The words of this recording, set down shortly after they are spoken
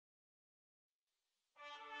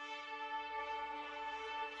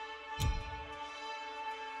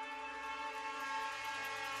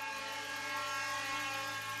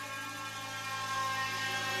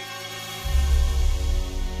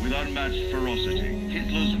With unmatched ferocity,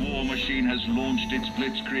 Hitler's war machine has launched its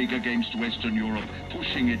blitzkrieg against Western Europe,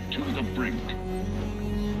 pushing it to the brink.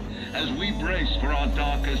 As we brace for our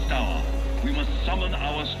darkest hour, we must summon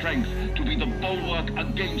our strength to be the bulwark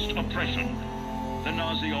against oppression. The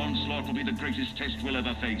Nazi onslaught will be the greatest test we'll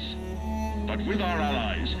ever face. But with our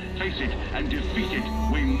allies, face it and defeat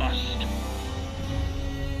it we must.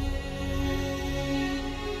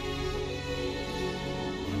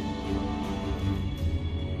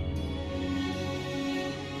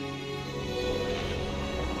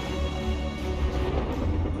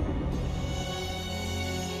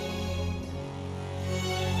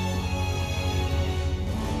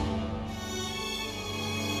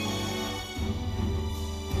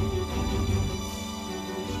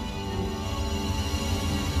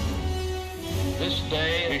 This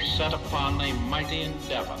day is set upon a mighty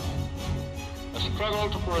endeavor, a struggle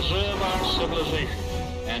to preserve our civilization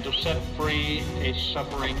and to set free a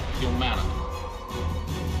suffering humanity.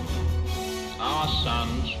 Our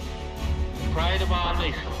sons, pride of our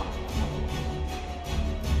nation,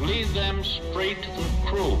 lead them straight and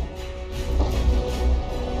true.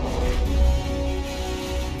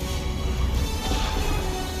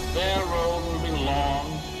 Their road will be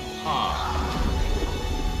long and hard.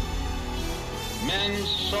 Men's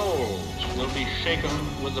souls will be shaken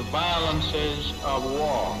with the violences of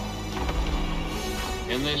war.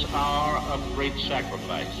 In this hour of great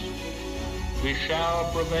sacrifice, we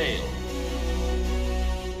shall prevail.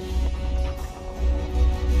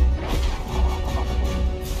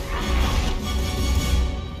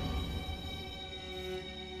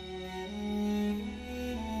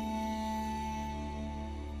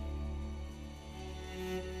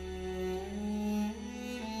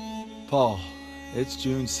 Paul, it's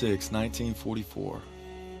June 6, 1944.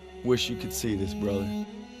 Wish you could see this, brother.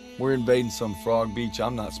 We're invading some frog beach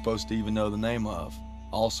I'm not supposed to even know the name of.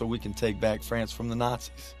 Also, we can take back France from the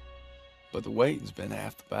Nazis. But the waiting's been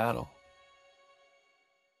half the battle.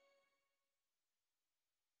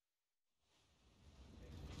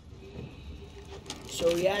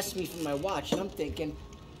 So he asked me for my watch, and I'm thinking,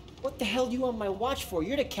 what the hell do you want my watch for?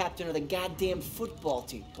 You're the captain of the goddamn football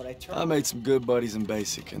team. But I made some good buddies in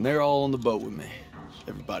basic, and they're all on the boat with me.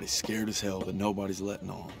 Everybody's scared as hell, but nobody's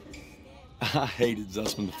letting on. I hated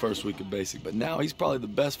Zussman the first week of basic, but now he's probably the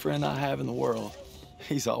best friend I have in the world.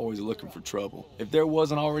 He's always looking for trouble. If there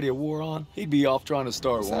wasn't already a war on, he'd be off trying to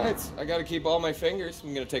start one. Besides, I gotta keep all my fingers.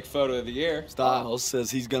 I'm gonna take photo of the year. Styles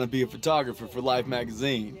says he's gonna be a photographer for Life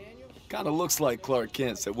magazine. Kinda looks like Clark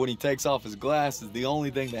Kent said when he takes off his glasses, the only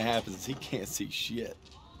thing that happens is he can't see shit.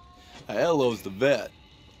 Elo's the vet,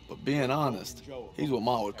 but being honest, he's what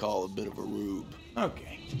Ma would call a bit of a rube.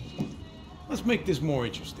 Okay, let's make this more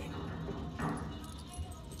interesting.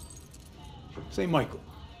 St. Michael,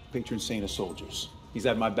 patron saint of soldiers. He's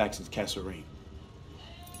had my back since Kasserine.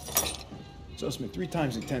 Sussman 3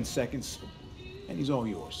 times in 10 seconds, and he's all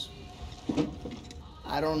yours.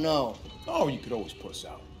 I don't know. Oh, you could always puss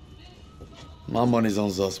out. My money's on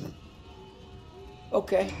Zussman.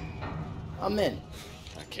 Okay, I'm in.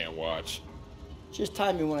 I can't watch. Just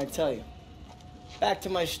time me when I tell you. Back to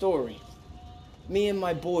my story. Me and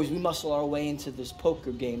my boys, we muscle our way into this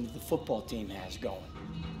poker game that the football team has going.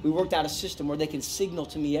 We worked out a system where they can signal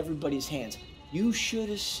to me everybody's hands. You should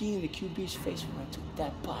have seen the QB's face when I took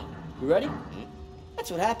that pot. You ready?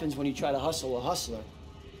 That's what happens when you try to hustle a hustler.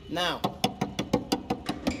 Now,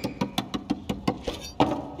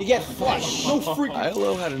 you get flushed. No freak.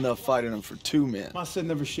 Elo had enough fight in him for 2 men. Ma said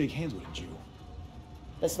never shake hands with a Jew.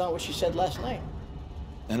 That's not what she said last night.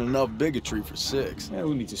 And enough bigotry for 6. Yeah,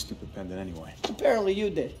 who needs a stupid pendant anyway? Apparently you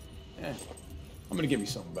did. Yeah, I'm gonna get me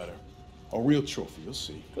something better. A real trophy, you'll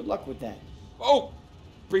see. Good luck with that. Oh!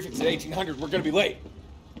 Briefing's at 1800. We're gonna be late.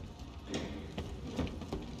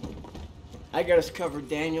 I got us covered,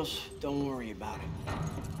 Daniels. Don't worry about it.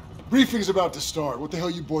 Briefing's about to start. What the hell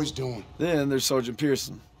you boys doing? Then there's Sergeant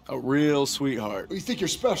Pearson. A real sweetheart. Oh, you think you're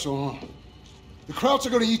special, huh? The Krauts are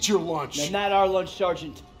gonna eat your lunch. They're not our lunch,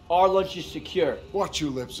 Sergeant. Our lunch is secure. Watch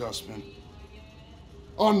your lips, Zussman.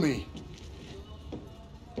 On me.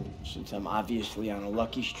 Since I'm obviously on a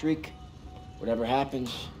lucky streak, whatever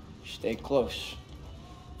happens, stay close.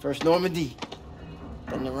 First Normandy,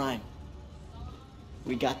 then the Rhine.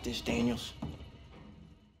 We got this, Daniels.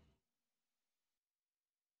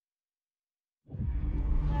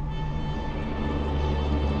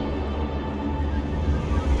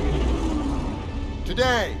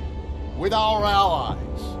 Today, with our allies,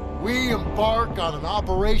 we embark on an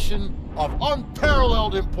operation of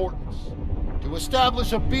unparalleled importance to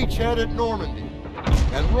establish a beachhead at Normandy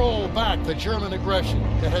and roll back the German aggression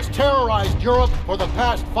that has terrorized Europe for the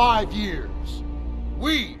past 5 years.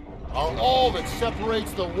 We are all that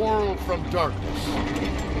separates the world from darkness.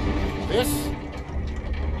 This,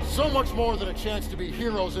 so much more than a chance to be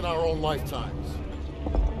heroes in our own lifetimes.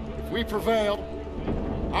 If we prevail,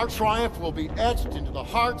 our triumph will be etched into the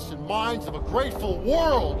hearts and minds of a grateful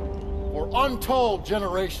world for untold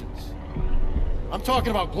generations. I'm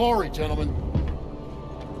talking about glory, gentlemen.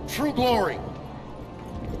 True glory.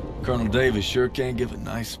 Colonel Davis sure can give a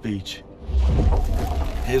nice speech.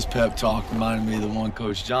 His pep talk reminded me of the one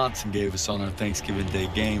Coach Johnson gave us on our Thanksgiving Day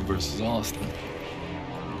game versus Austin.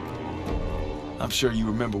 I'm sure you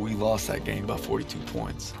remember we lost that game by 42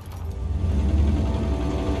 points.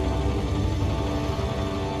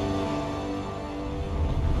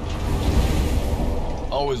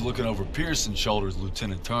 Always looking over Pearson's shoulders,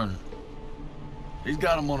 Lieutenant Turner. He's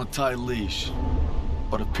got him on a tight leash.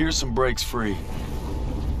 But if Pearson breaks free,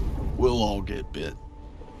 we'll all get bit.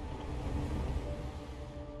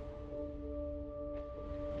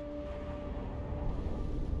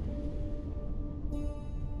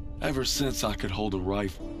 Ever since I could hold a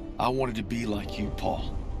rifle, I wanted to be like you,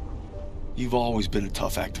 Paul. You've always been a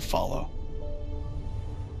tough act to follow.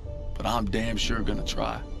 But I'm damn sure gonna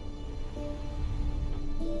try.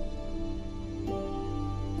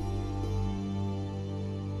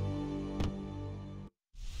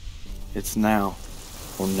 It's now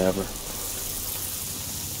or never.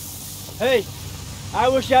 Hey, I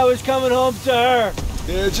wish I was coming home to her.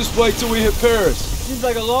 Yeah, just wait till we hit Paris. Seems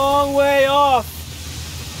like a long way off.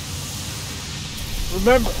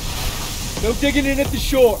 Remember, no digging in at the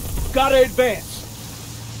shore. Gotta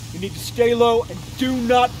advance. You need to stay low and do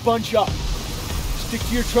not bunch up. Stick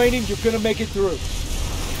to your training, you're gonna make it through.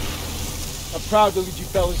 I'm proud to lead you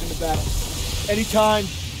fellas into battle. Anytime,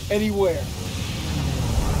 anywhere.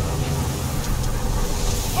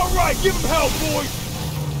 All right, give him hell, boys!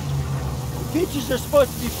 The beaches are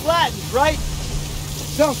supposed to be flattened, right?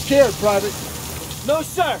 Sound scared, Private. No,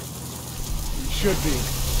 sir. You should be.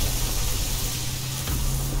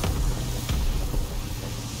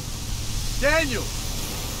 Daniel,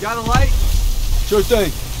 got a light? Sure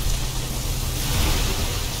thing.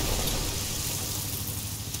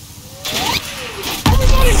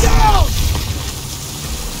 Everybody down!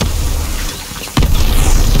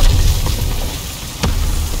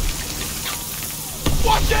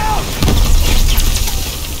 Watch out!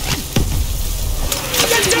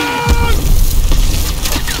 Get down!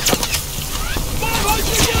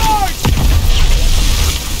 500 yards!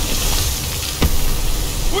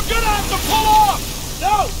 We're gonna have to pull off!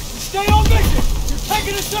 No! Stay on mission! You're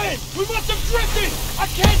taking us in! We must have drifted! I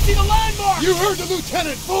can't see the landmark! You heard the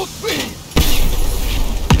lieutenant! Full speed!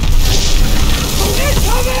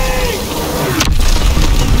 Incoming!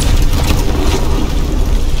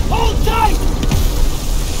 Hold tight!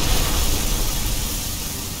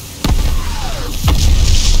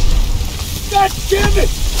 God damn it!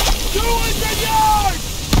 200 yards!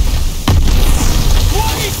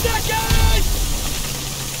 20 seconds!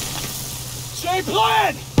 Same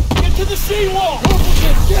plan! Get to the seawall!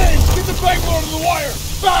 Duplicate, James! Get the bankroll to the wire!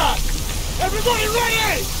 Fast! Everybody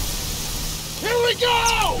ready! Here we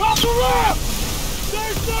go! Drop the ramp!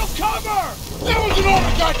 There's no cover! That was an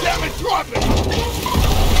order, goddammit! Drop it!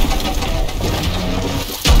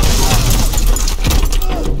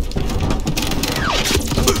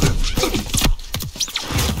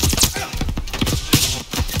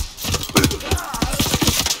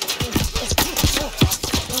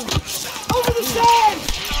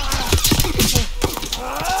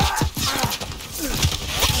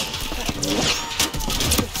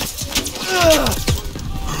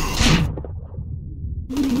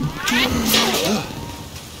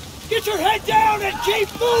 Get your head down and keep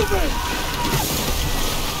moving!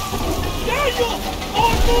 Daniel!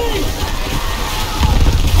 On me!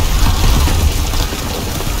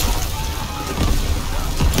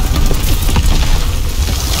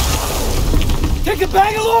 Take a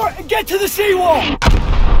Bangalore and get to the seawall! Back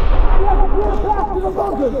to the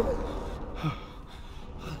bunker!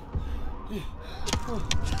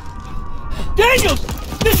 Daniels!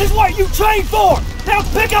 This is what you trained for! Now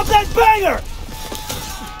pick up that banger!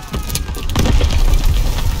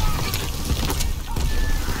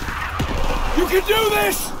 You can do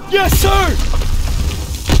this! Yes, sir!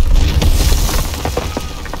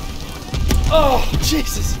 Oh,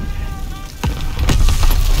 Jesus!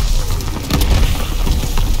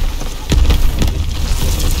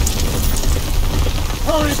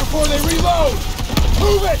 Hurry before they reload!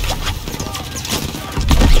 Move it!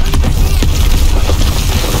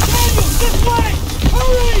 Daniel, this way!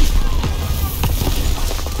 Hurry!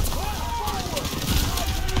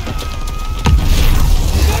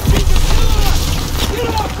 Get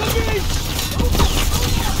off the beach!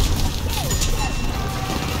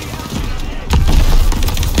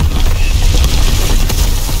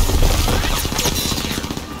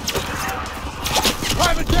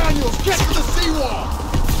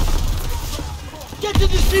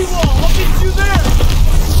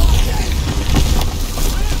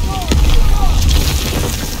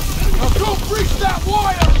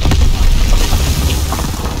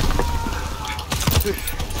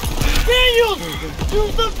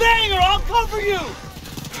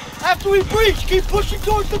 we breach! Keep pushing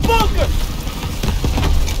towards the bunker!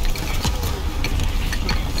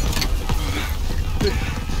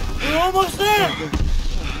 We're almost there!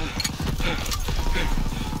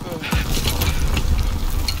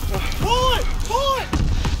 Pull it! Pull it!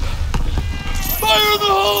 Fire in the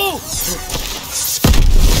hole!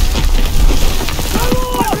 Come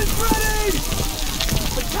on! It's ready!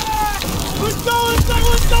 Attack! Let's go! Let's go!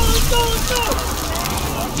 Let's go! Let's go! Let's go!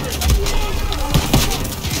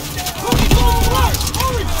 Hurry!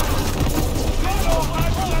 Hurry!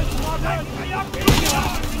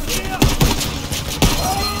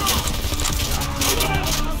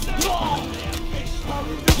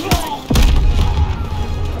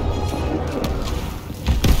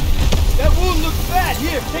 That wound looks bad.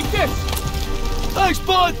 Here, take this. Thanks,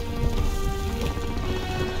 bud.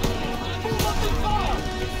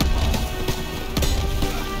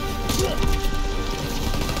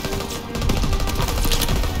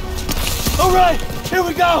 All right, here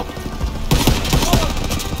we go.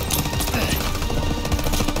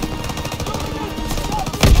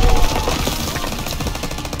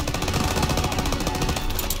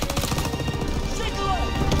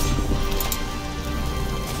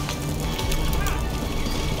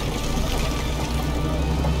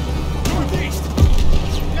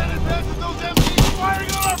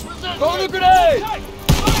 Throw the grenade!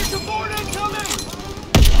 Fire support incoming!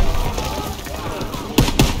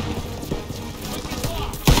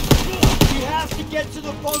 We have to get to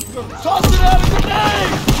the bunker! Toss it out a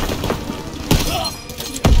grenade!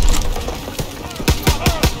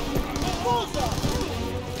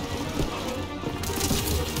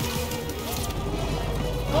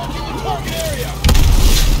 Approaching the target area!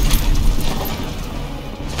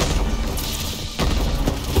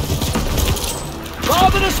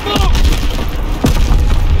 Lob in the smoke!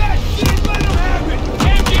 That shit, let him have it!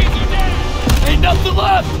 MGs are down! Ain't nothing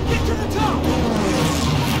left! Get to the top!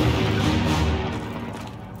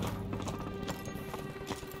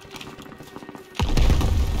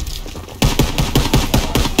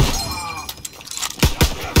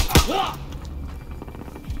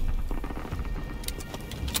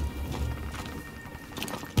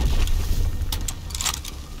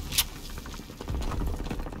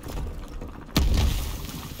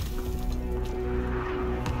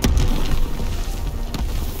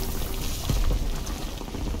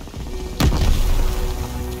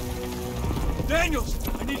 Daniels,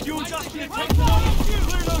 I need you and Justin to take them out. Clear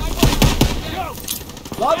those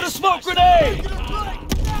flames. Go! Lob in a smoke grenade!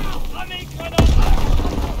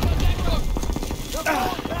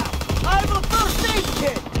 I have a first aid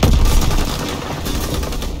kit!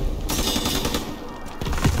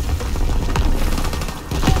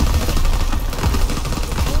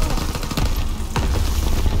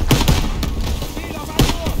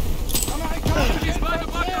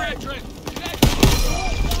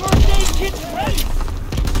 First aid kit's ready!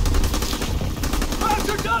 Traps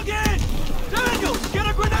are dug in! Daniels, get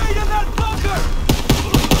a grenade in that bunker!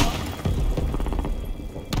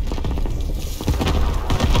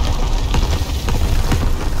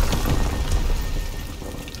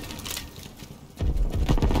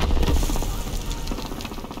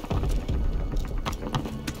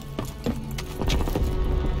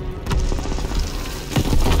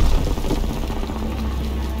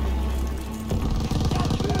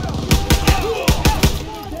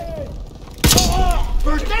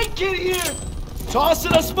 First aid kit here! Toss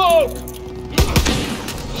in a smoke!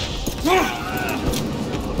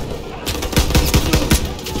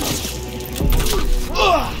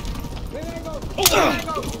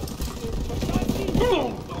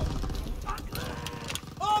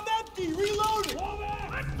 I'm empty! Reloading!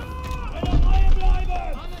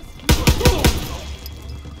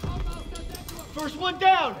 First one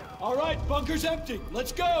down! All right, bunker's empty.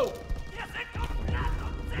 Let's go!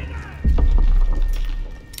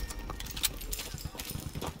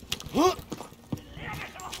 Huh?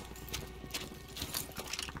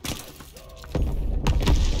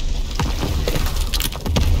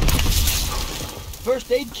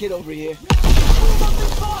 First aid kit over here.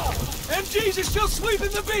 MGs are still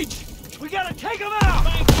sweeping the beach! We gotta take them out!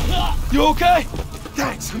 You okay?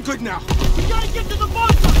 Thanks, I'm good now. We gotta get to the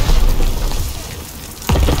bunker!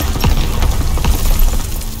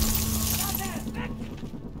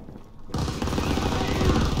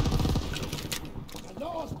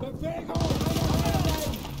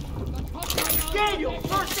 Daniel,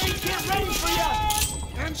 first aid kit ready for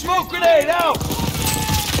you! Smoke grenade out!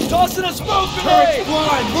 Tossing a smoke grenade!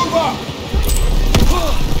 Blind, move up!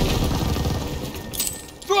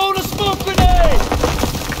 Throwing a smoke grenade!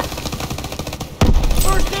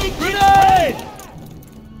 First aid grenade!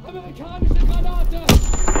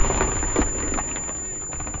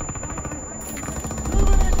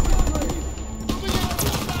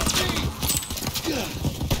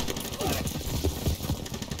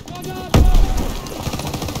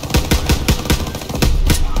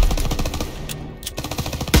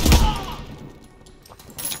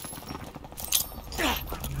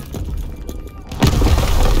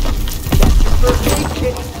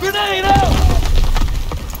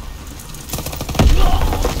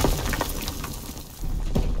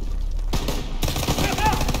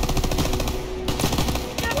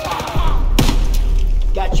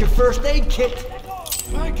 your first aid kit.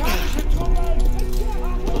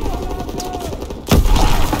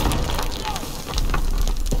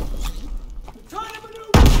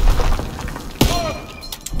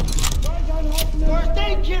 First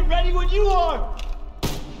aid kit ready when you are.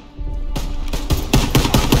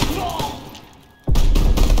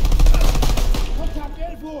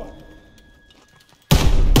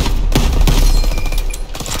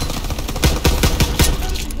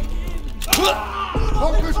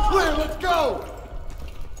 Bunker's clear, let's go!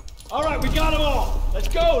 All right, we got them all. Let's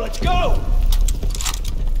go, let's go!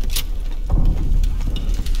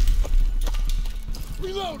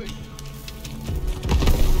 Reloading!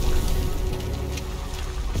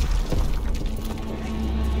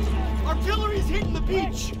 Artillery's hitting the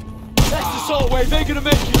beach! That's the assault wave, ain't gonna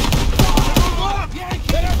make it!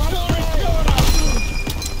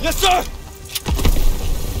 Yes, sir!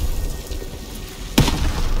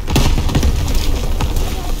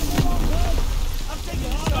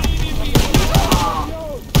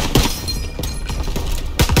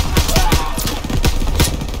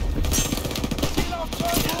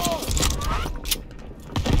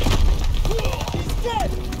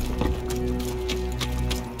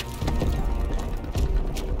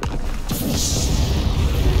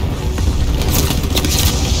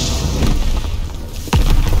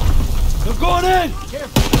 Going in!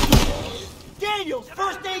 Daniels,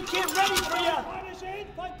 first aid kit ready for you!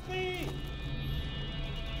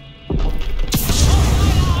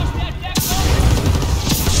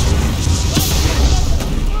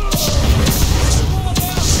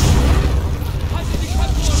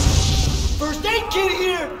 First aid kit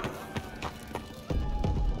here!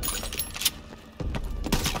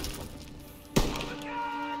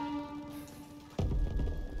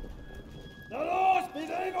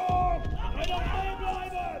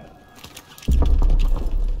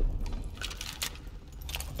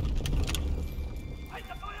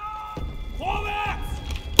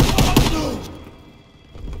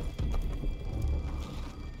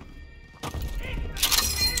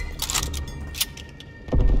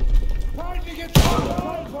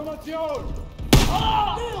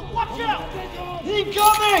 Oh! Watch out!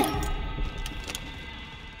 Incoming!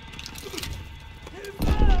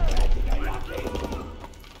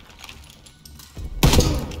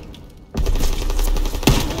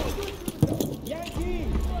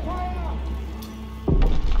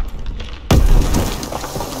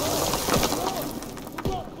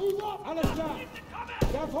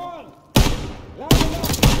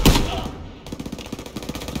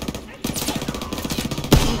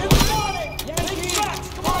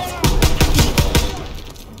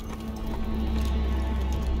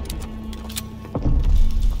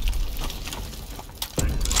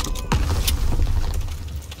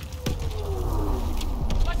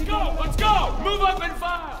 Let's go! Move up and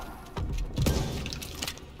fire!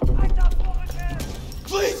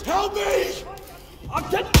 Please help me! I'm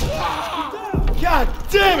dead! God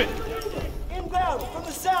damn it! Inbound from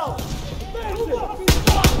the south! Nailed him!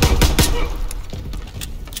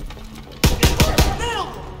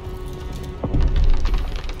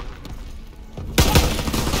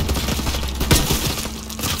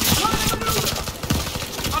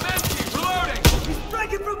 I'm empty! Reloading! He's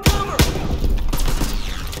breaking from cover!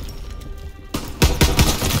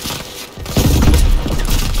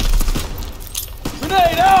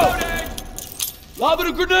 Grenade out! Lobbing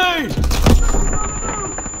a grenade!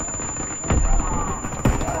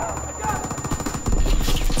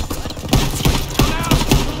 I'm out!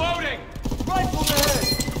 Reloading! Rifle ahead!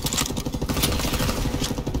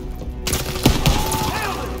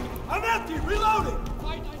 I'm empty! Reloading!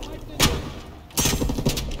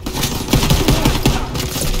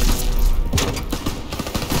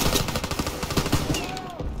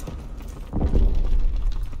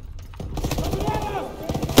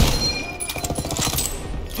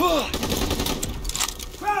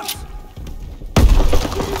 Crouch!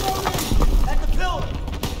 At the pillar!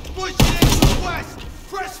 Push it into the west!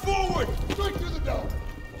 Press forward! Straight through the door!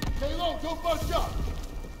 Stay low, don't bunch up!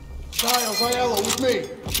 Stiles, Aiello with me.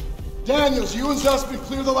 Daniels, you and Zussman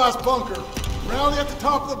clear the last bunker. Rally at the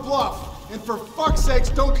top of the bluff. And for fuck's sakes,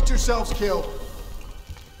 don't get yourselves killed.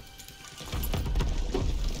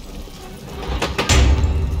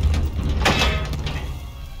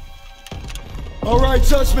 All right,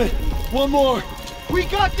 Zussman. One more. We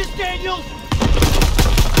got this, Daniels!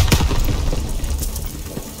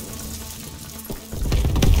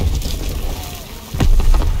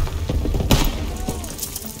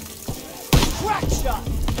 Crack shot!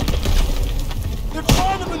 They're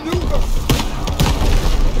trying to maneuver!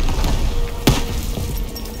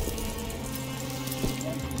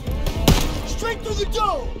 Straight through the the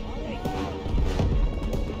door!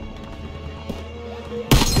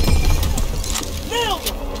 Nailed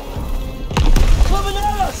him! Coming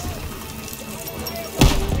at us!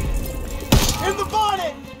 In the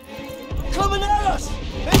bonnet! Coming at us!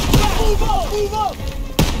 Move up! Move up!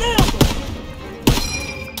 Nailed him!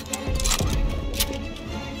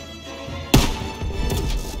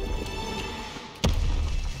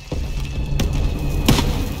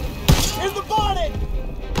 In the bonnet!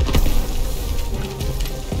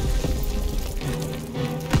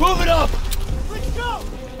 Move it up! Let's go!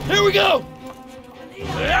 Here we go!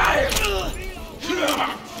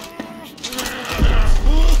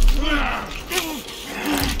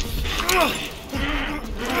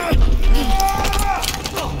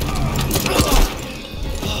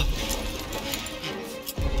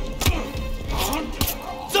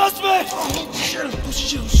 Suspect! Shit!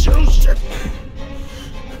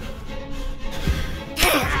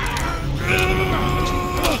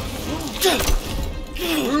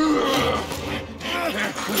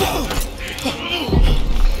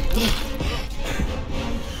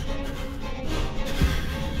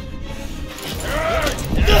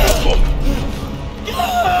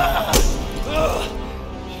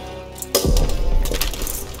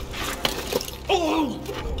 Oh!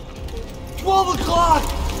 12 o'clock!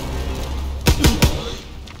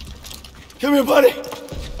 Come here, buddy.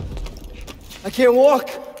 I can't walk.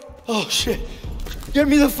 Oh, shit. Get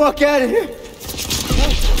me the fuck out of here.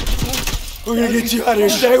 We're gonna get you out of here.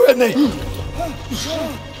 Stay with me.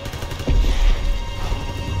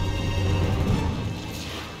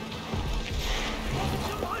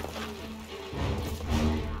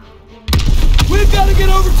 We've got to get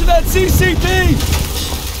over to that CCP.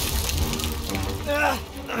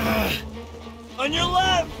 On your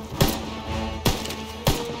left!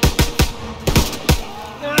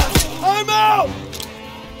 I'm out.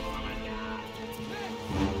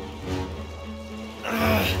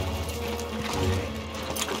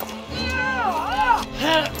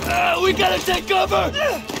 We gotta take cover!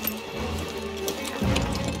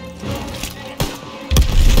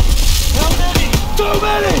 How many? Too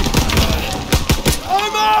many!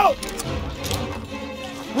 I'm out!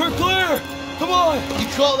 We're clear! Come on! You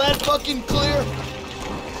call that fucking clear?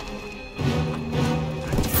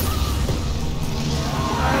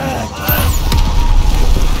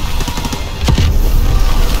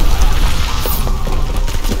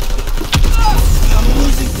 I'm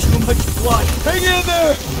losing too much blood. Hang in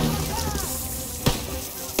there!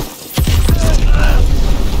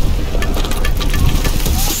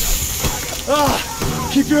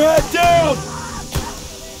 Keep your head down!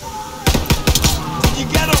 You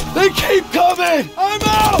get him! They keep coming! I'm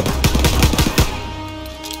out!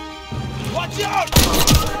 Watch out!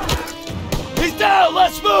 He's down!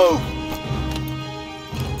 Let's move!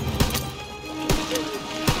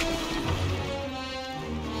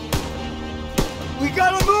 We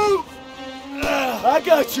gotta move! I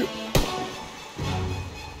got you!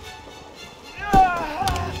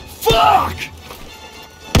 Fuck!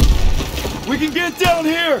 We can get down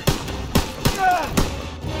here!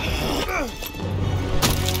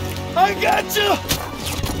 I got you!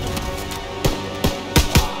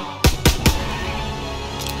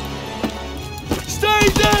 Stay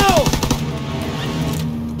down!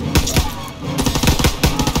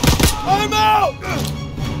 I'm out!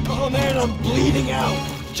 Oh man, I'm bleeding out.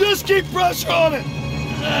 Just keep pressure on it!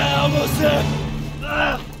 Almost there!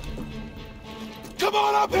 Come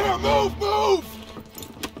on up here! Move! Move!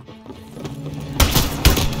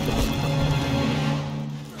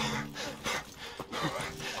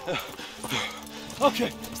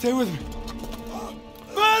 Okay, stay with me.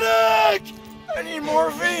 Medic! I need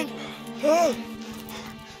morphine.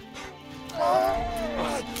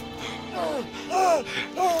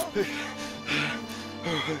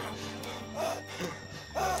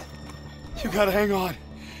 You gotta hang on.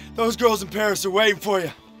 Those girls in Paris are waiting for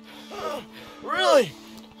you. Really?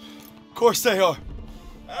 Of course they are.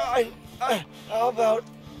 How about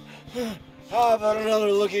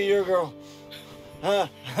another look at your girl?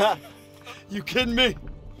 You kidding me?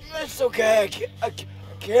 It's okay. I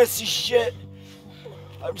can't see shit.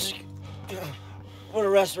 I'm just gonna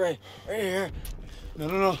rest right here.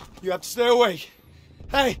 No. You have to stay awake.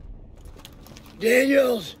 Hey,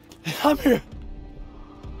 Daniels, I'm here.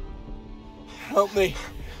 help me.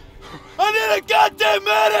 I need a goddamn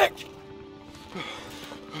medic!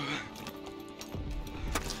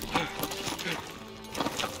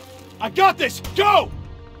 I got this! Go!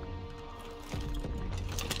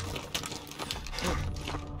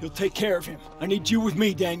 He'll take care of him. I need you with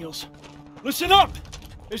me, Daniels. Listen up!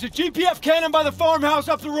 There's a GPF cannon by the farmhouse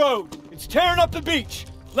up the road. It's tearing up the beach.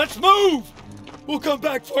 Let's move! We'll come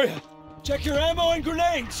back for you. Check your ammo and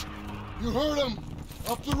grenades. You heard him.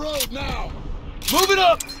 Up the road now. Move it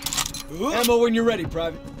up. Ammo when you're ready,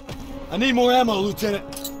 Private. I need more ammo, Lieutenant.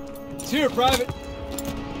 It's here, Private.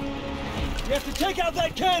 You have to take out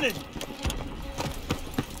that cannon.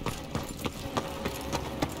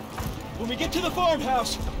 When we get to the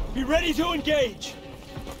farmhouse, be ready to engage.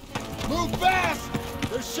 Move fast!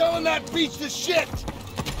 They're shelling that beach to shit!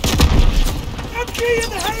 MG in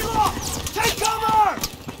the hayloft! Take cover!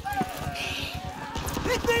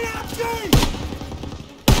 Hit the MG!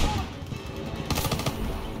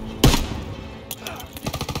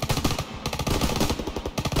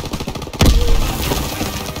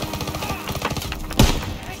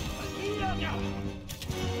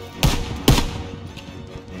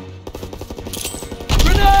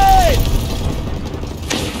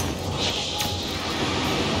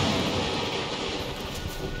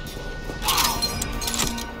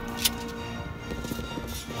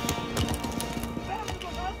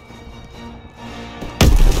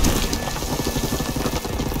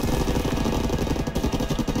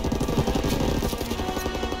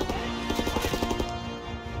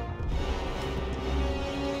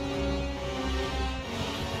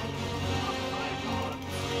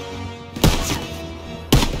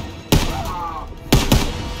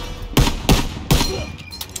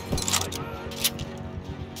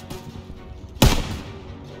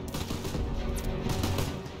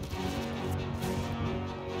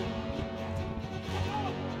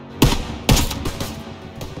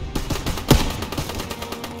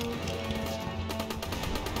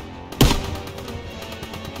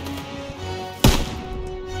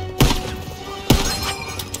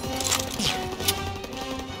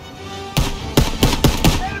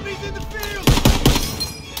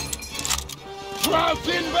 Crowds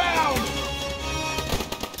inbound!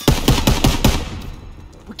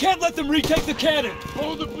 We can't let them retake the cannon!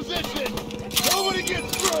 Hold the position! Nobody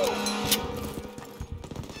gets through!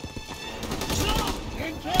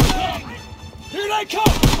 Incoming! Here they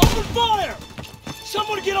come! Open fire!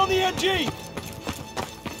 Someone get on the MG!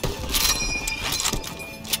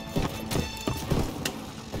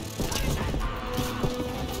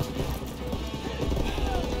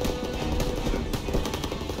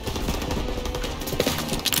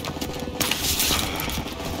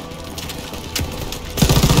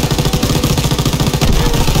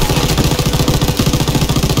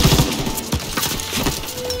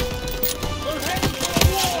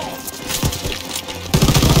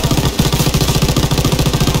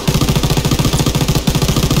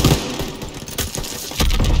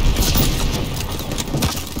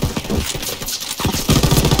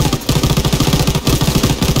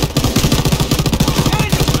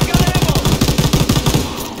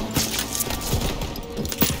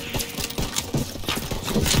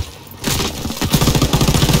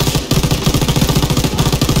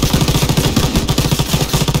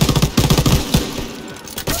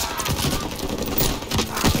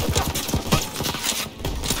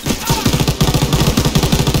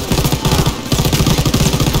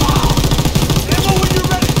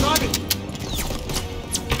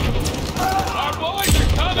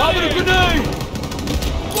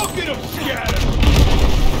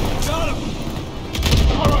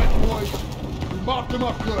 Mopped him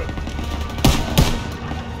up good.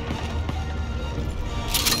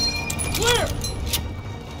 Clear!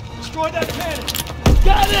 Destroy that cannon!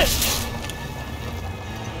 Got it!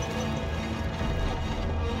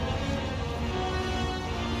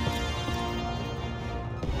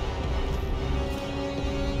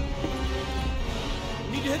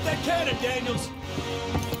 Need to hit that cannon, Daniels!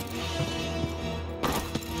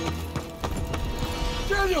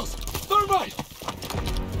 Daniels! Thermite!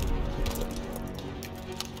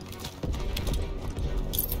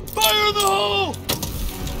 Fire in the hole!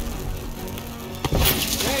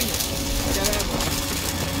 Daniels, I got ammo.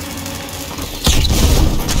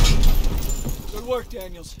 Good work,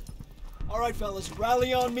 Daniels. All right, fellas,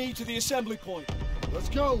 rally on me to the assembly point. Let's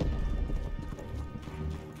go.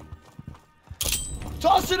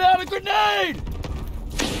 Toss it out, a grenade!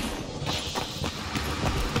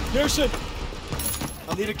 Pearson,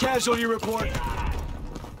 I'll need a casualty report.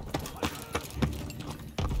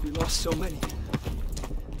 We lost so many.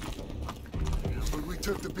 But we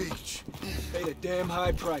took the beach. Paid a damn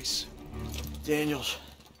high price. Daniels.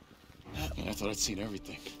 Man, I thought I'd seen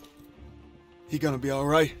everything. He gonna be all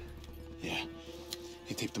right? Yeah,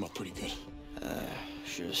 he taped them up pretty good.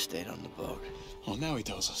 Should have stayed on the boat. Oh, now he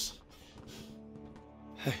tells us.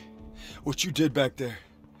 Hey, what you did back there,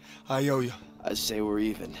 I owe you. I'd say we're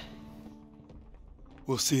even.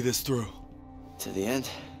 We'll see this through. To the end?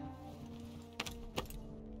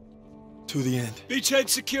 To the end. Beachhead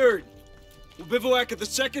secured. We'll bivouac at the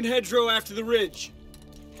second hedgerow after the ridge.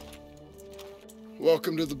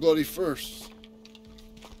 Welcome to the bloody first.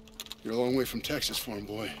 You're a long way from Texas, farm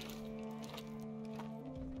boy.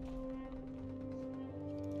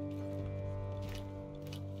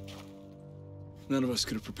 None of us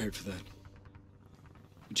could have prepared for that.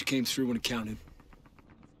 But you came through when it counted.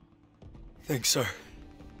 Thanks, sir.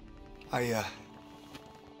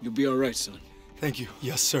 You'll be all right, son. Thank you.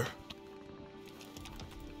 Yes, sir.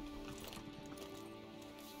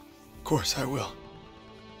 Of course I will.